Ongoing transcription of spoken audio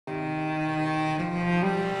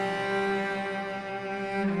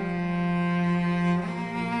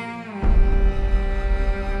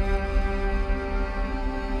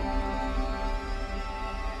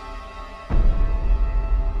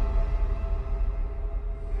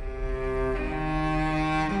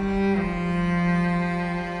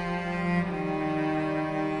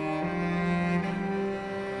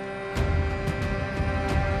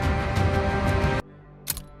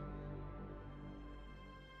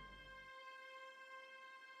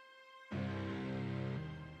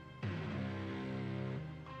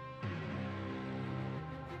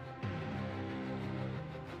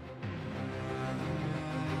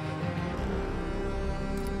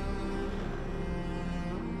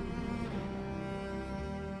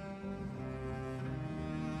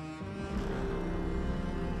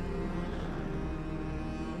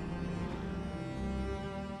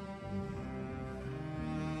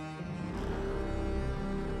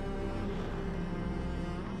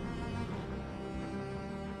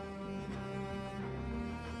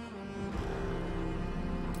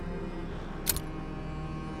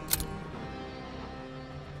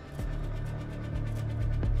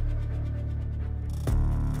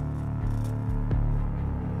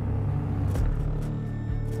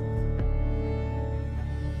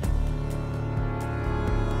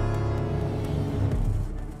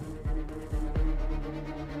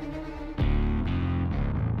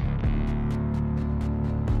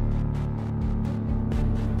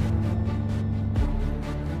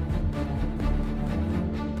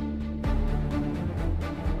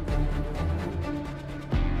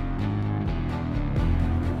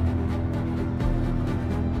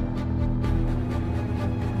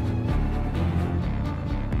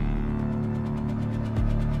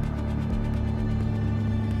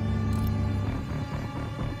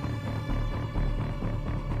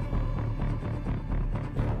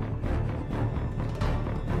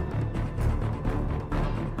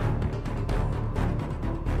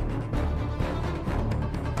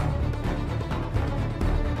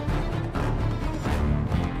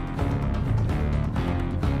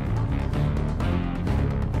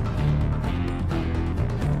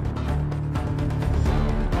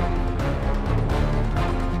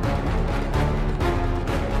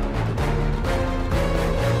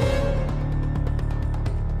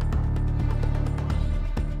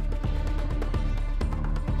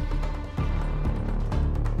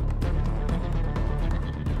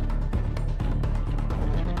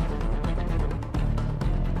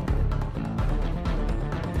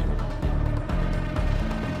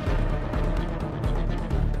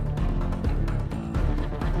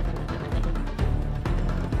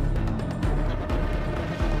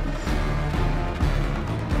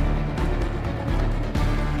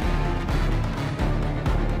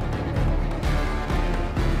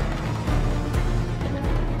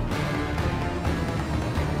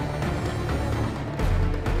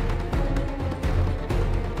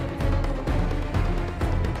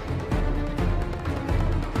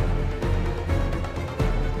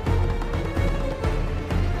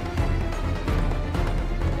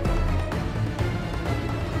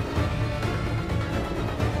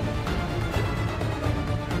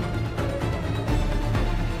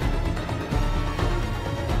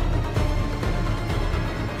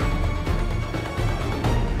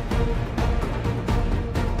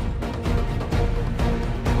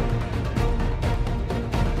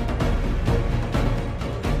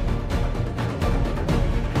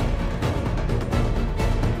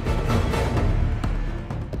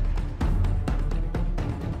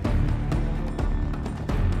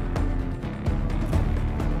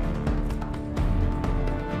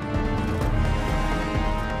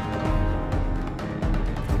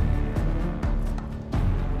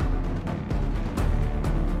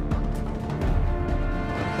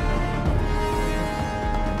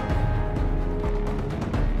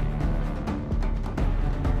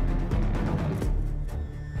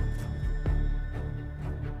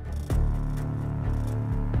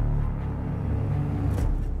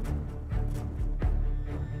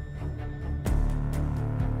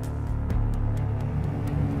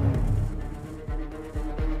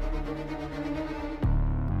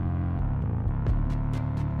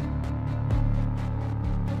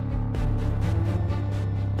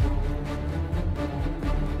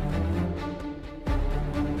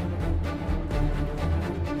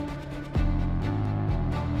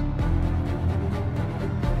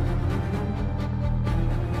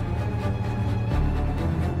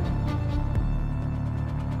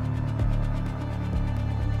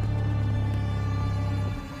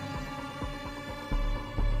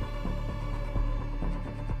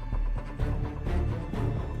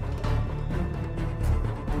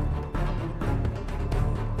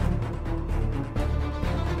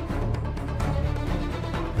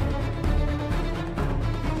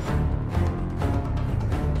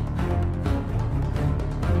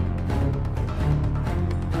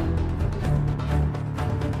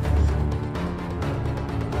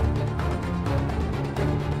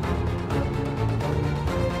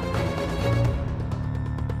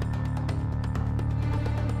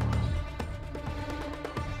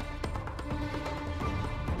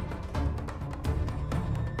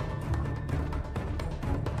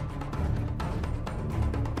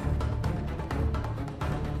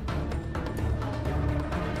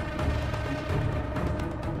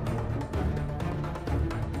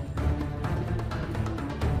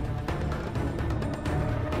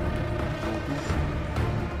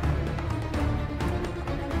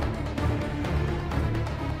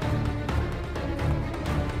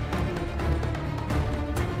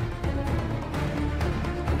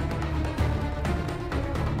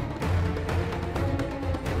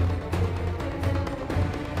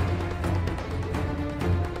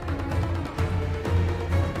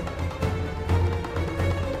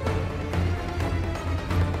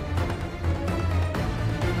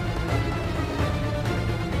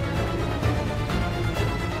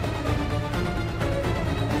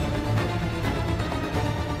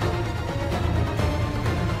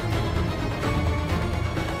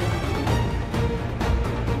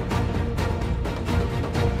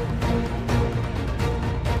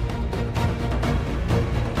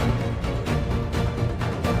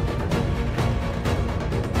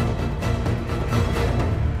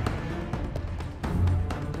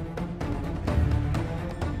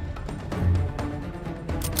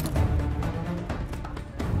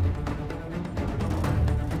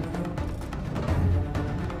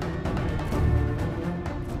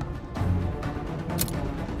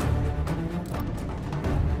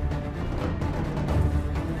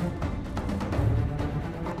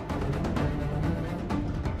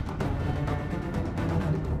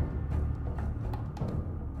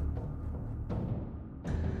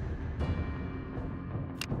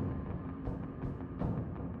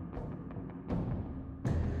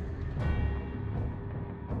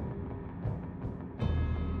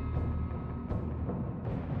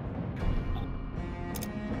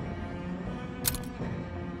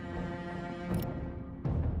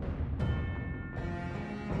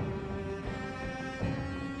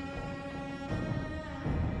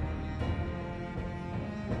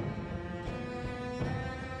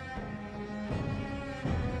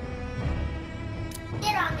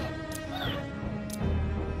Get on it.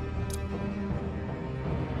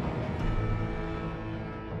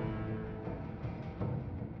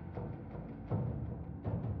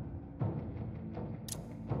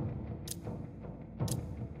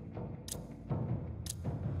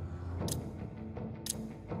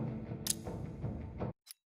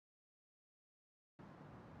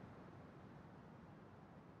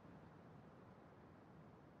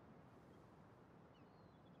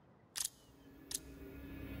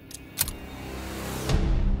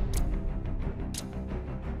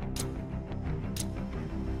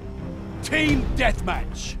 Team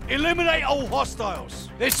deathmatch. Eliminate all hostiles.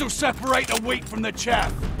 This'll separate the wheat from the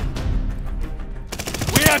chaff.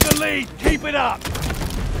 We have the lead. Keep it up.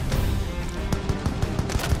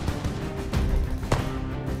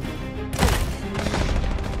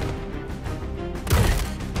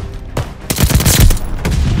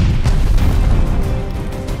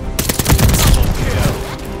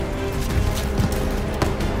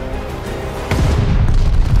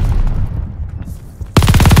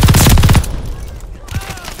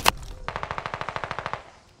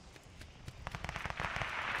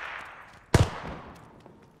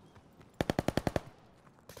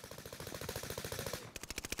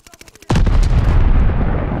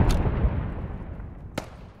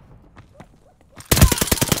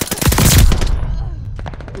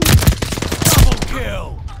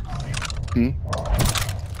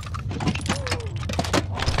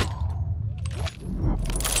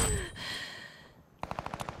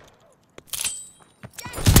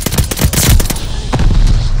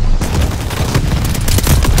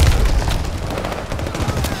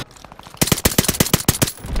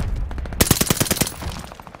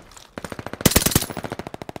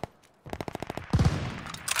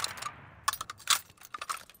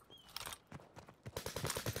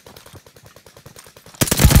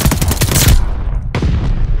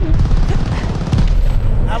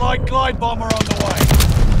 Allied glide bomber on the way.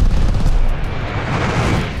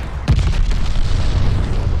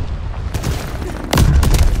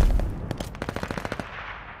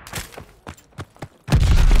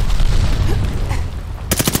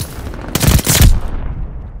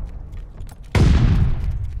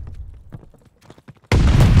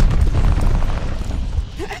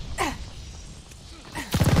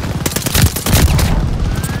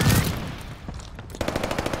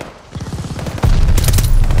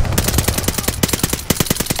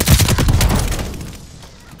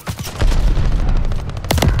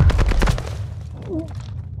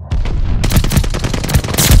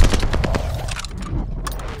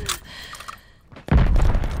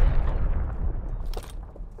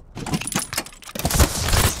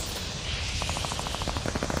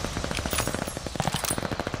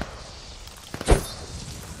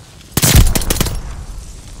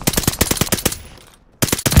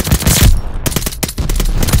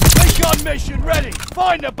 Mission ready!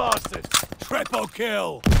 Find the bastard! Triple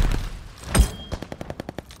kill!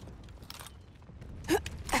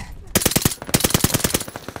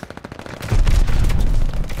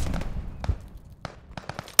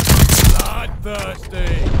 Bloodthirsty!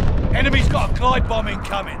 Enemy's got a glide bomb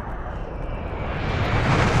incoming!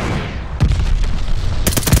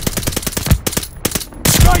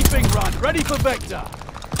 Strafing run! Ready for Vector!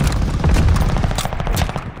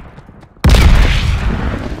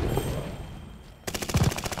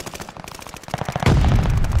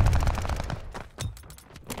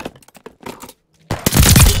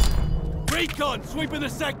 Recon, sweeping the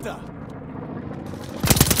sector!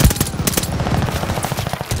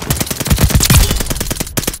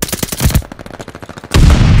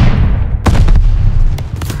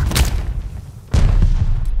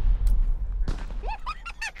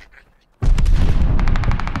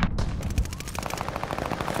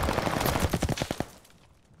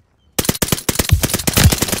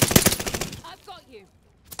 I've got you!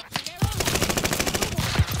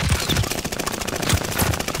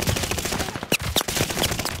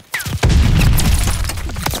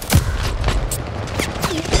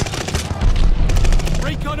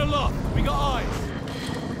 Recon aloft! We got eyes!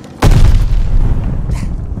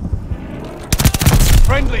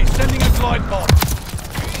 Friendly, sending a glide bomb!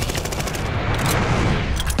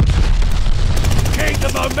 Keep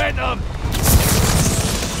the momentum!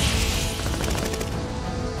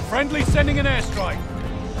 Friendly sending an airstrike!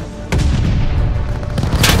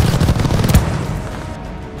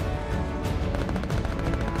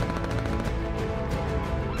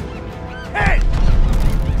 Hit!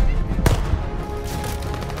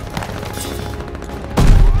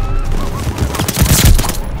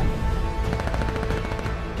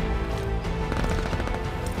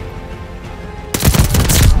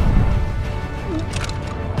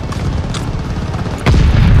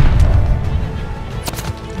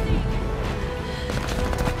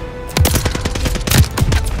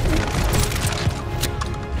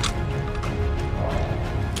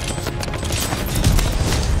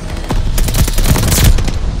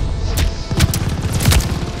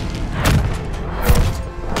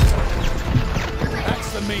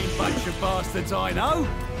 bastards I know.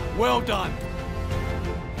 Well done.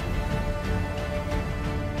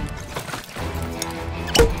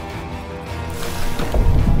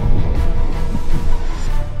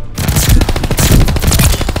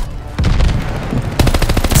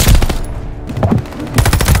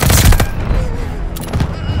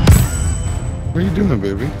 What are you doing,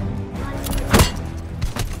 baby?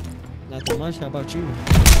 Nothing much. How about you?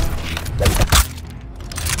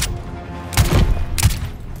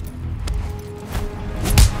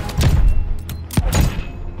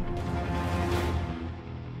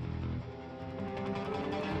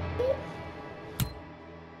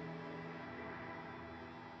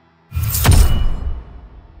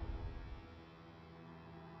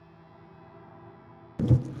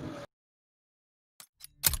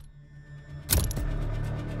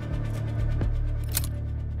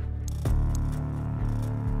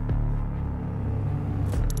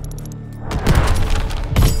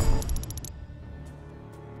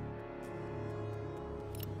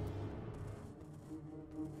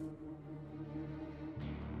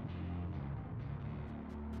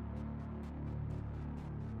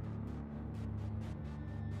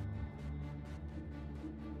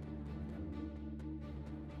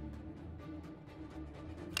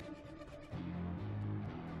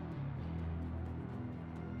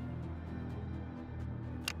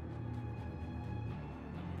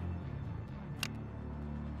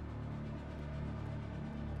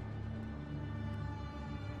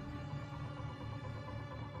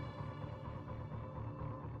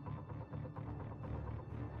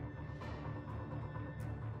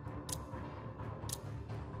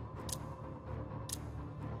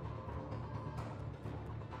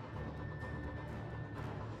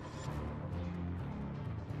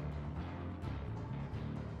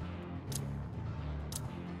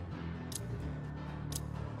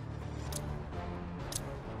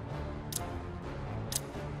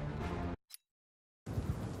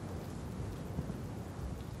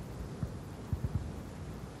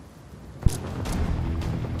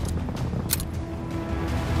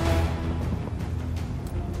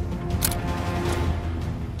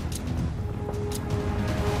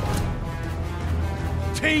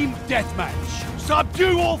 Team deathmatch.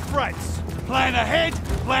 Subdue all threats. Plan ahead,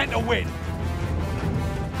 plan to win.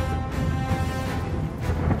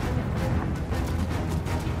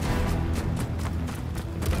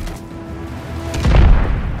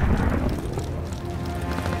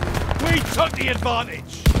 We took the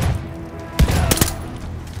advantage.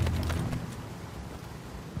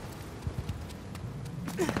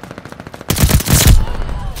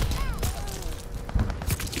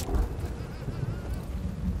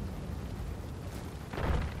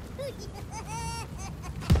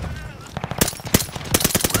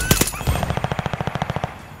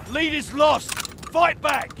 Lead is lost. Fight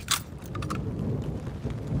back.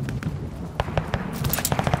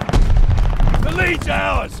 The lead's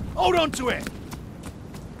ours. Hold on to it.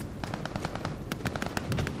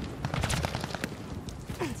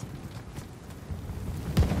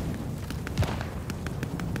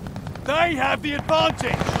 They have the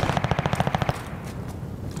advantage.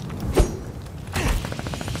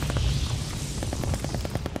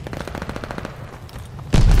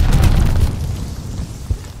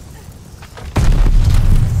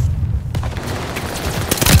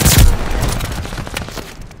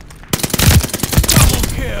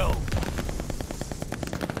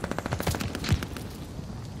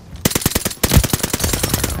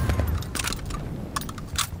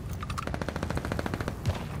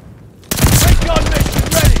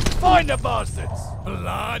 Find the bastards!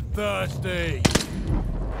 Bloodthirsty!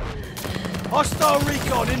 Hostile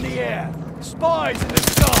recon in the air! Spies in the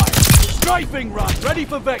sky! Strafing run, ready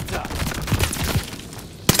for Vector!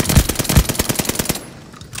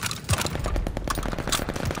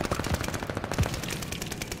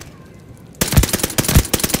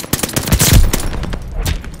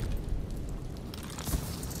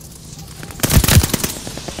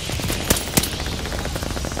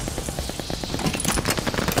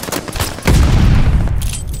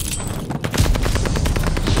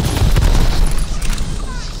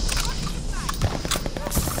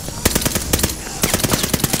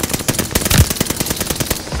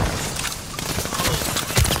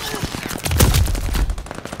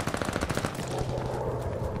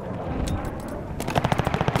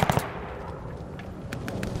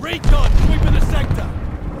 Recon, sweeping the sector!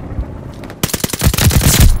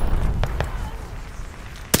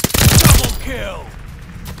 Double kill!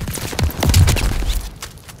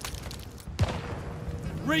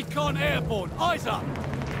 Recon airborne, eyes up!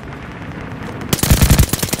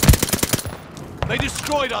 They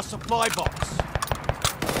destroyed our supply box.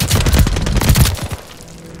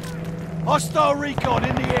 Hostile recon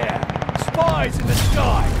in the air. Spies in the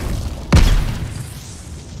sky.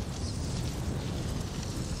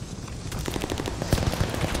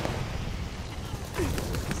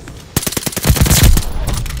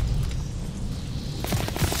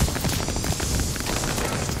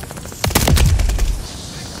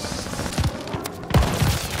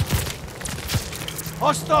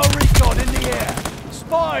 Hostile recon in the air.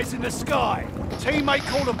 Spies in the sky. Teammate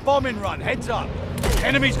called a bombing run. Heads up.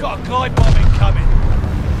 Enemy's got a glide bomb incoming.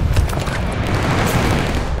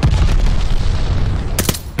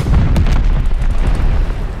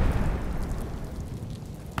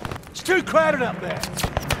 It's too crowded up there.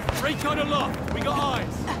 Recon aloft. We got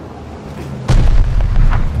eyes.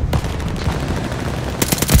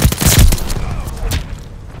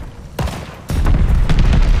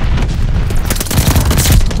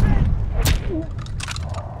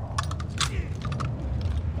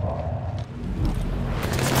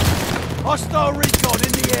 Hostile recon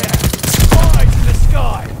in the air. Spies in the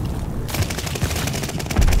sky.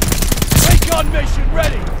 Recon mission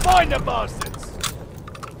ready. Find the bastards.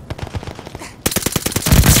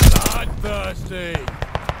 Bloodthirsty.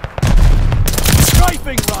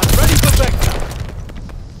 Strafing run. Ready for Vector.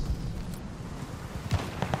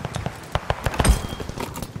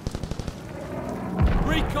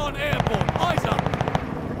 Recon airborne. Eyes up.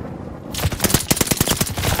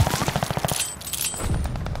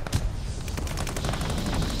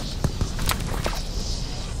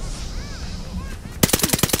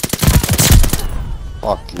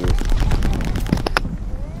 Fuck you.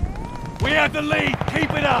 We have the lead.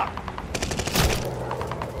 Keep it up.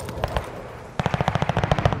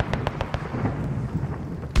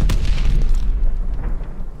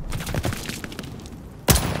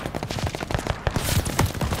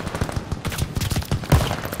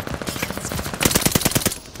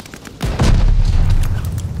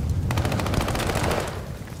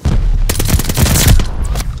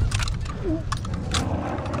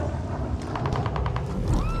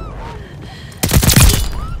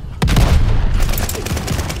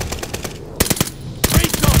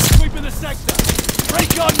 Sector.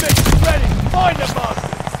 Recon mission ready. Find the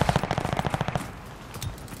bastards.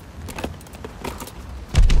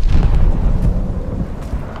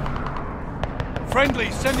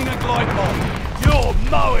 Friendly sending a glide bomb. You're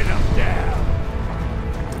mowing them down.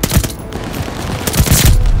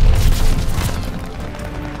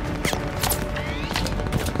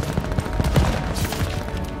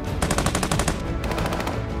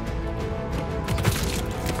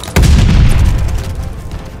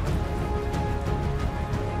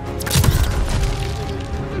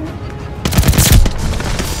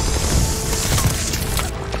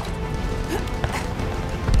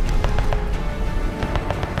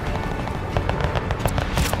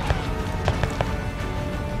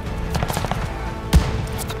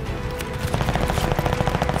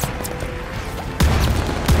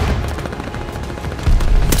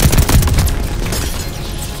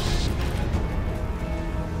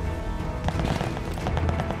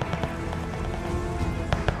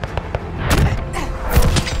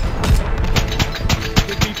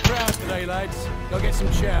 Lads, go get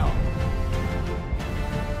some chow.